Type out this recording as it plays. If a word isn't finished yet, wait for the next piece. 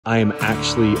I am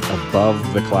actually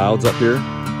above the clouds up here.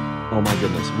 Oh my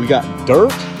goodness. We got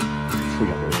dirt.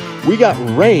 We got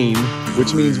rain,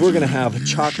 which means we're gonna have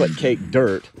chocolate cake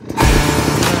dirt.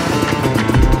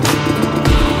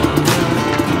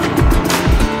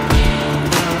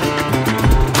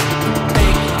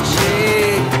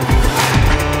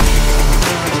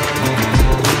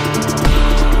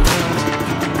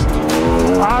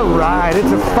 All right,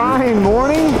 it's a fine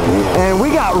morning and we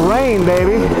got rain,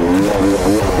 baby.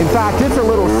 In fact, it's a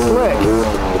little slick.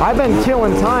 I've been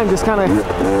killing time just kind of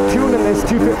tuning this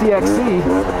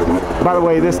 250XC. By the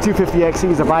way, this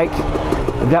 250XC is a bike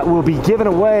that will be given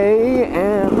away,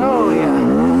 and oh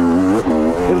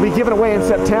yeah, it'll be given away in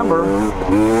September.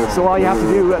 So all you have to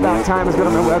do at that time is go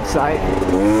to my website,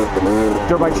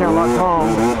 dirtbikechannel.com.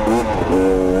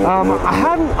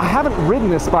 I haven't ridden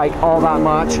this bike all that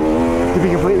much, to be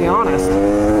completely honest.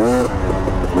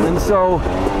 And so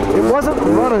it wasn't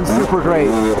running super great.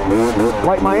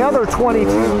 Like my other 22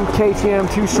 KTM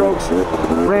 2-strokes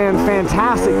ran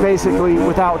fantastic basically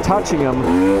without touching them.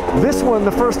 This one,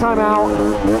 the first time out,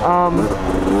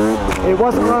 it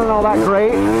wasn't running all that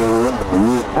great,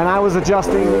 and I was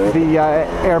adjusting the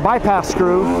air bypass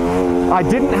screw. I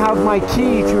didn't have my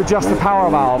key to adjust the power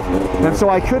valve, and so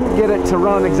I couldn't get it to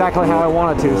run exactly how I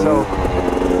wanted to. So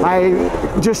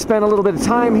I just spent a little bit of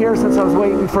time here since I was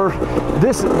waiting for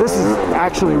this. This is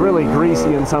actually really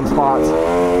greasy in some spots.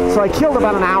 So I killed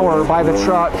about an hour by the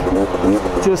truck,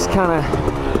 just kind of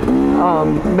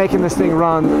making this thing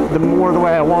run the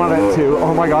way I wanted it to.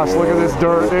 Oh my gosh, look at this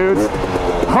dirt, dudes.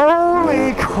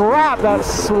 Holy crap, that's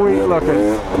sweet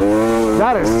looking.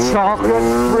 That is chocolate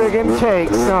friggin' cake,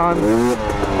 son.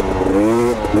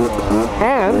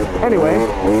 And anyway,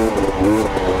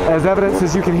 as evidence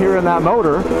as you can hear in that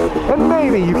motor, and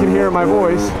maybe you can hear in my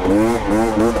voice,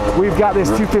 we've got this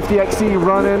 250XC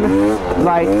running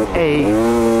like a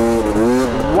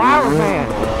wild man.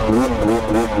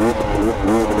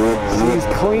 She's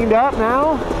cleaned up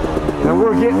now, and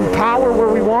we're getting power where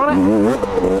we want it.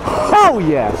 Oh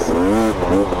yes!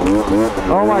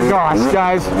 Oh my gosh,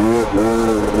 guys.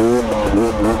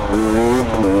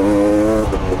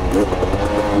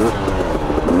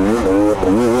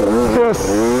 This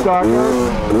sucker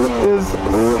is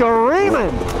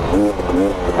screaming,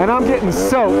 and I'm getting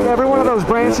soaked. Every one of those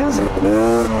branches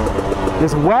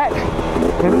is wet,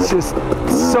 and it's just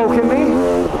soaking me.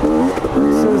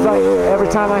 As soon as every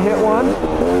time I hit one.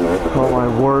 Oh my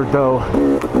word, though.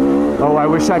 Oh, I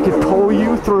wish I could pull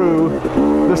you through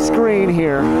the screen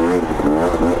here.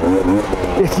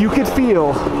 If you could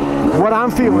feel what I'm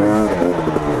feeling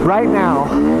right now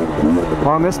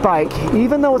on this bike,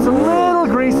 even though it's a little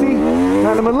greasy and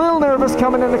I'm a little nervous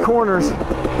coming in the corners,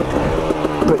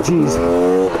 but geez,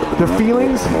 the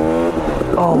feelings,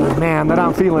 oh man, that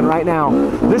I'm feeling right now.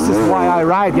 This is why I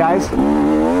ride, guys.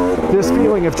 This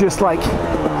feeling of just like,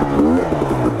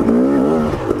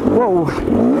 whoa,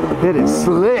 it is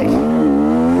slick.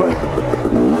 But,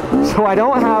 so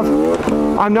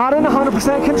I'm not in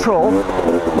 100% control,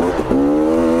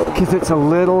 because it's a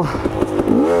little,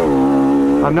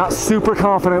 I'm not super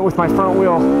confident with my front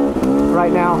wheel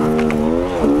right now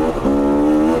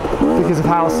because of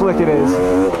how slick it is.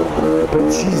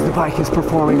 But geez, the bike is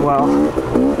performing well.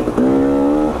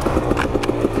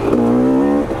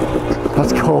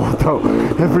 That's cold though,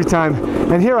 every time.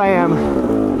 And here I am.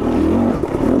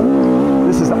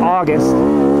 This is August.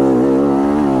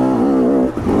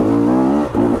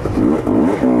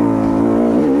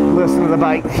 Listen to the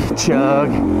bike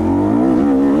chug.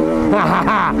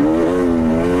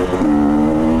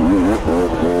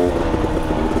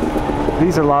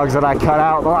 These are logs that I cut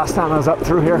out the last time I was up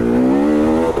through here.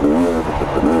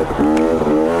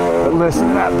 But listen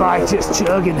to that bike just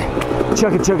chugging.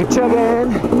 Chugging, chugging,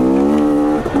 chugging.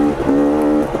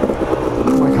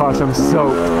 Oh my gosh, I'm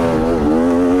soaked.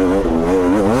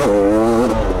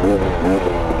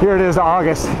 Here it is,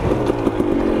 August.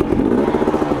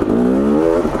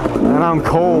 And I'm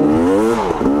cold.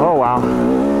 Oh wow.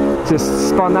 Just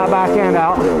spun that back end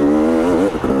out.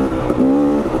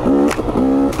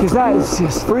 Because that is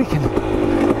just freaking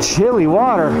chilly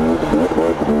water.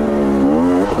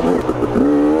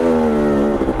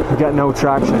 We got no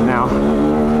traction now.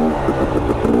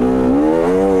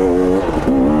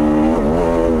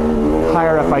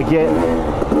 Higher up I get,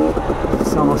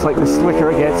 it's almost like the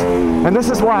slicker it gets. And this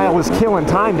is why I was killing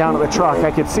time down at the truck. I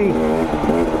could see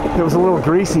it was a little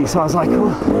greasy, so I was like,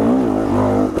 ooh,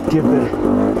 give the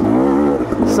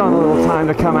sun a little time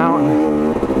to come out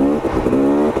and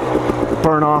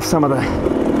burn off some of the,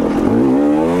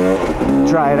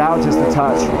 dry it out just a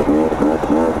touch.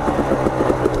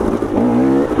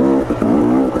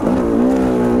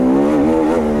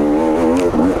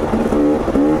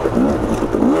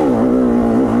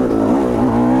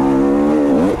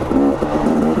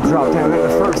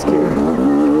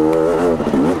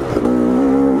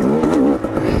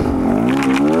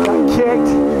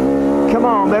 Come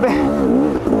on, baby.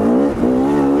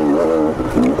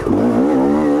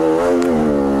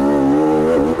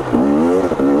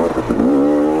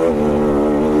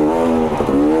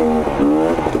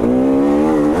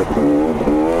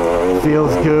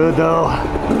 Feels good though.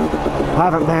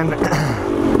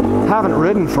 Haven't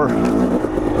ridden for,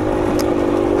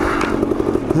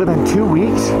 has it been 2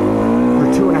 weeks or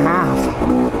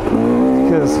 2.5?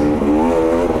 Because I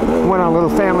went on a little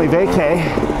family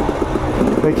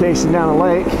vacation down the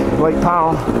Lake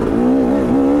Powell.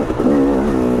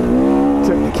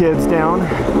 Took the kids down.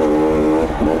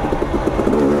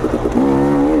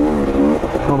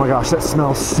 Oh my gosh, that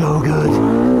smells so good.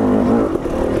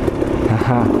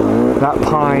 That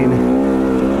pine,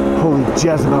 holy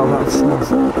Jezebel, that smells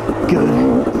good.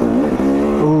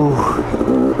 Ooh,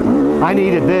 I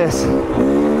needed this.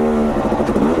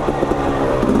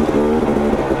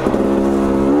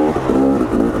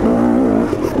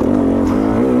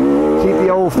 Keep the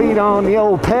old feet on the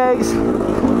old pegs.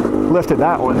 Lifted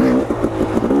that one.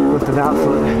 Lifted that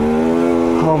foot.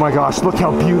 Oh my gosh, look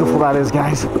how beautiful that is,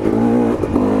 guys.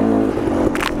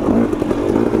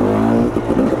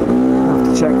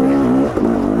 Check the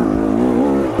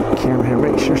camera here,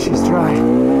 make sure she's dry.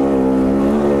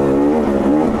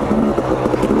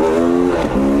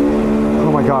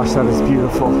 Oh my gosh, that is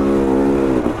beautiful.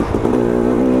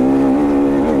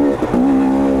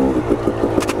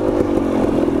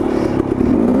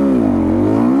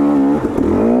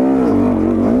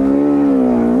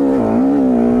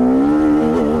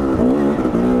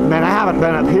 Man, I haven't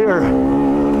been up here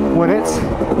when it's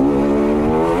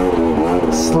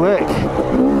slick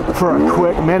for a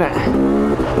quick minute.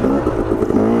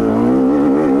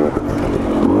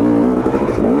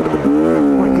 Oh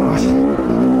my gosh.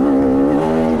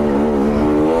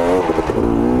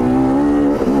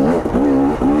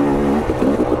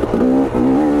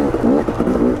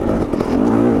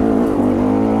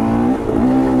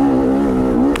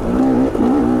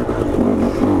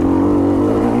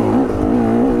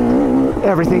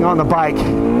 Everything on the bike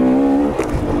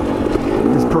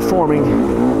is performing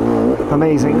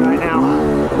amazing right now.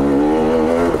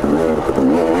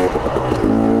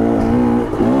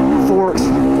 Forks,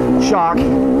 shock,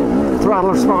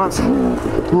 throttle response,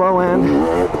 low end,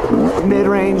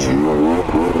 mid-range.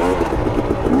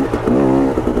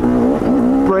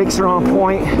 Brakes are on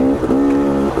point.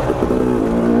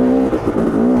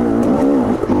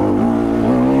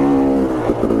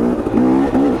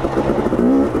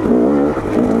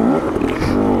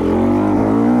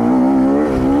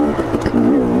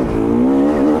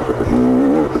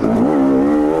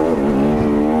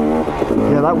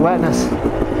 That wetness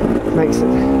makes it.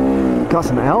 Got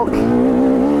some elk.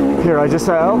 Here, I just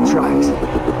saw elk tracks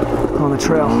on the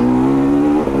trail.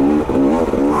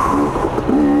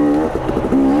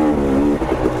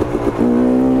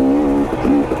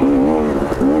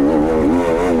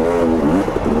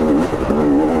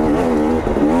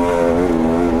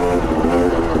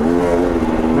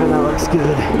 Man, that looks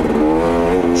good.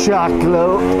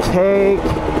 Chocolate cake.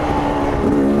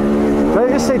 Did I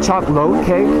just say chocolate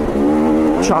cake?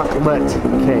 Chocolate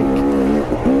cake.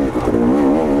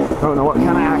 I don't know what kind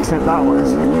of accent that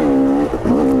was.